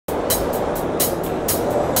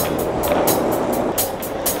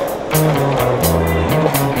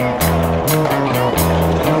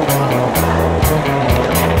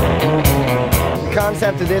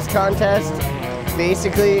concept of this contest,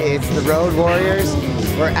 basically, it's the road warriors.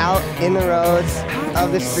 We're out in the roads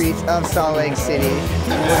of the streets of Salt Lake City.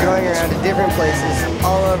 We're going around to different places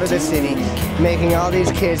all over the city, making all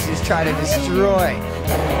these kids just try to destroy.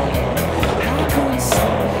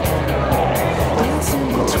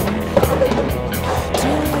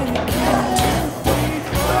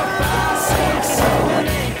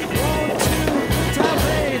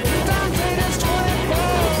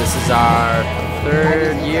 This is our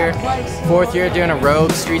fourth year doing a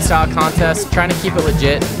road street style contest, trying to keep it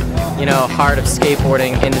legit, you know, heart of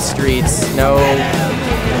skateboarding in the streets, no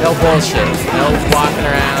bullshit, no walking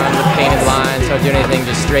around with painted lines, no doing anything,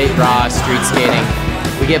 just straight raw street skating.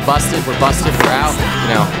 We get busted, we're busted, we're out,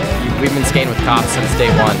 you know, we've been skating with cops since day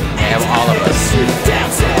one, and all of us.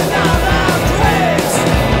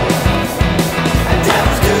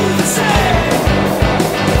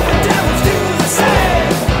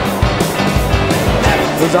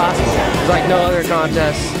 It was awesome. It was like no other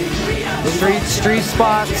contest. Street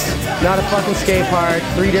spots, not a fucking skate park,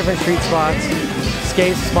 3 different street spots,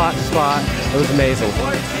 skate spot to spot. It was amazing.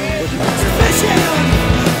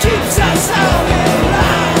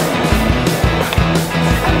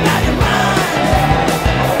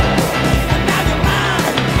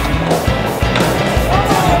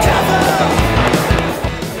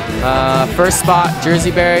 First spot, Jersey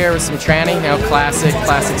barrier with some tranny, you know, classic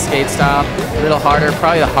skate style. A little harder,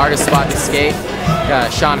 probably the hardest spot to skate.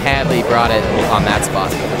 Sean Hadley brought it on that spot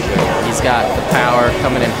for sure. He's got the power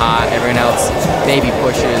coming in hot. Everyone else maybe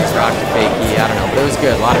pushes, rocked or fakie, I don't know, but it was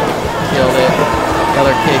good. A lot of people killed it.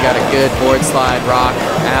 Another kid got a good board slide, rock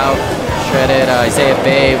out, shredded. Isaiah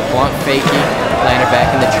Bay, blunt fakie, landed back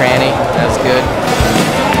in the tranny. That was good.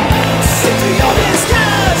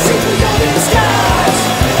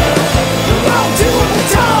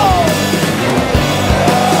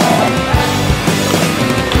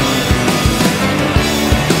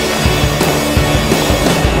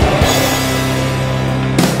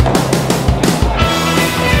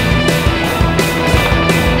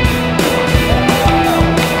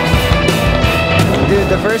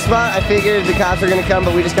 The first spot, I figured the cops were gonna come,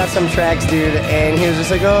 but we just got some tracks dude, and he was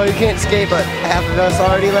just like, oh, you can't skate, but half of us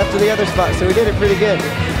already left to the other spot, so we did it pretty good.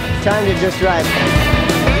 Timed it just right.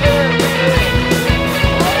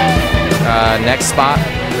 Next spot,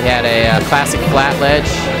 we had a classic flat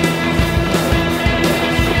ledge.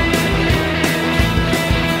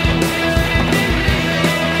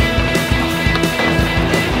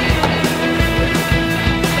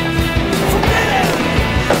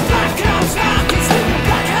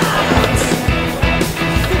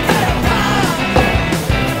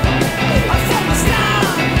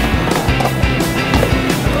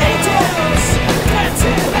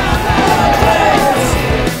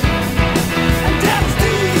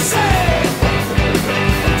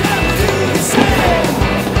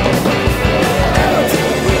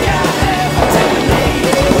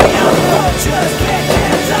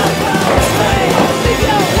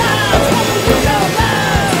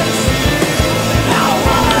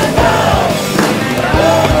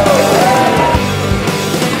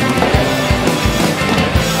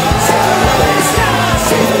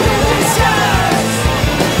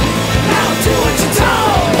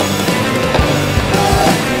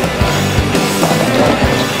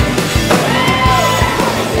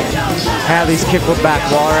 Hadley's kickflip back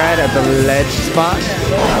wall ride at the ledge spot. A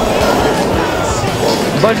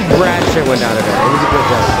bunch of grad shit went down today. It was a good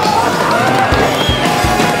day.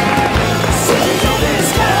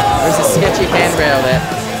 There's a sketchy handrail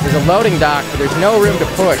there's a loading dock, but there's no room to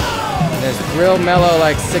push. And there's a real mellow,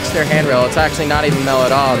 like 6-stair handrail. It's actually not even mellow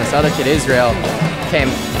at all. And this other kid, Israel, came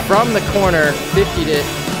from the corner, 50'd it,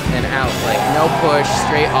 and out. Like no push,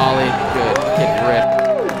 straight ollie, good. Kid ripped.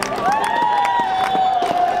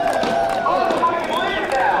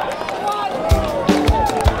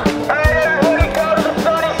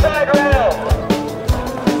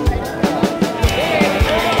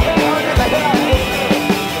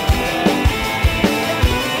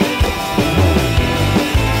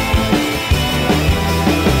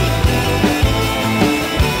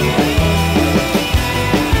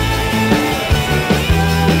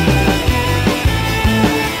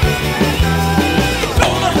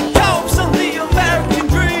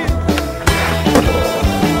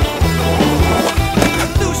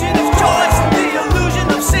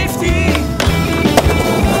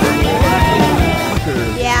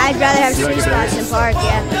 Street spots in park,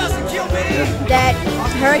 yeah. That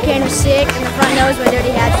Hurricane was sick, and the front nose when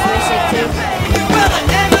Dirty Hats was really sick too.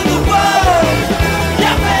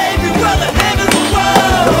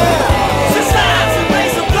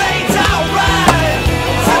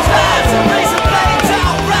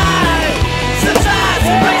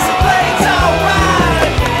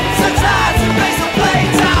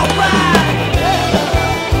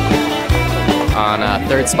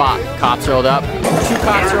 third spot. Cops rolled up. 2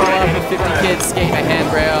 cops roll up with 50 kids skating a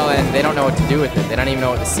handrail, and they don't know what to do with it. They don't even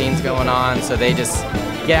know what the scene's going on, so they just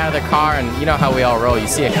get out of their car, and you know how we all roll. You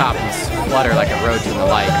see a cop, you flutter like a road to the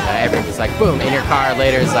light. Everyone's like, boom, in your car.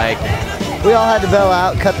 Later it's like, we all had to bail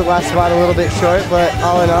out, cut the last spot a little bit short, but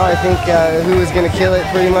all in all, I think who was going to kill it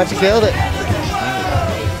pretty much killed it.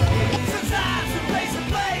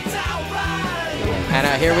 And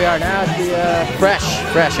here we are now at the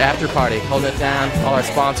Fresh after party, holding it down. All our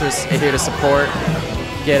sponsors are here to support,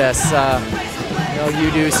 get us,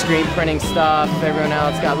 you do screen printing stuff. Everyone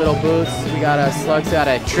else got little booths. We got Slug's got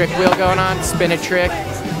a trick wheel going on, spin a trick.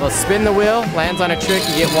 Well, spin the wheel, lands on a trick,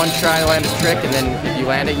 you get 1 try to land a trick, and then if you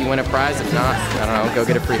land it, you win a prize. If not, I don't know, go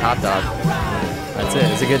get a free hot dog. That's it.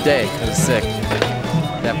 It's a good day. It was sick.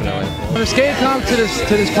 Definitely. The skate comp to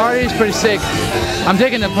this party is pretty sick. I'm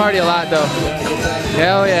digging the party a lot though.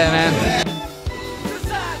 Hell yeah, man.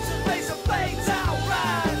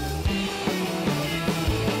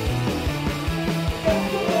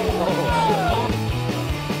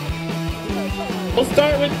 We'll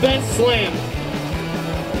start with best slam.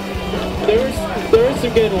 There were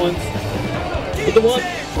some good ones. But the one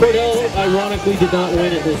Cordell ironically did not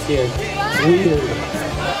win it this year. Weird.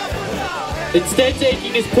 Instead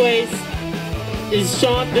taking his place is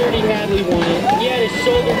Sean Dirty Hadley won it. He had a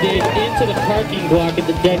shoulder dig into the parking block at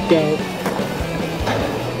the get-go.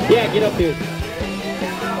 Yeah, get up here.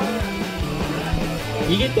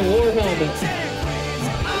 You get the war helmet.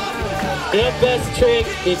 And best trick,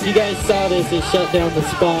 if you guys saw this, is shut down the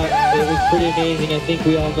spot. It was pretty amazing. I think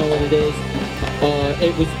we all know what it is.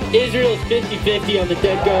 It was Israel's 50-50 on the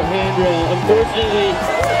dead-go handrail. Unfortunately,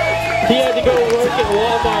 he had to go work at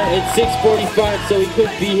Walmart at 6:45, so he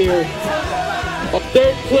couldn't be here.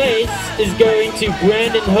 Third place is going to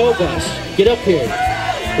Brandon Hobush. Get up here.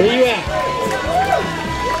 Where you at?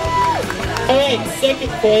 Alright,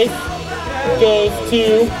 second place goes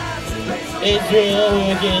to Israel, who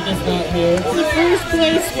again is not here. The first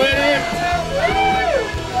place winner,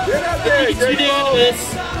 I think it's unanimous,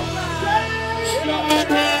 Sean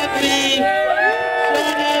Hadley.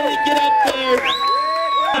 Sean Hadley, get up there.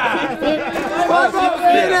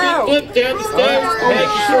 Flip down the stairs,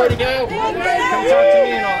 Maggie's shorting out. Come talk to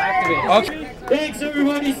me and I'll activate. Okay. Thanks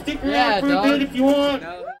everybody, stick around for a bit if you want.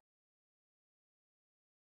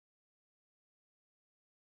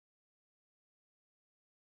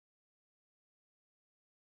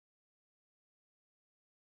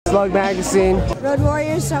 Slug Magazine. Road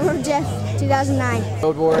Warriors Summer of Death 2009.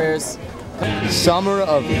 Road Warriors. Summer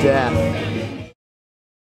of Death.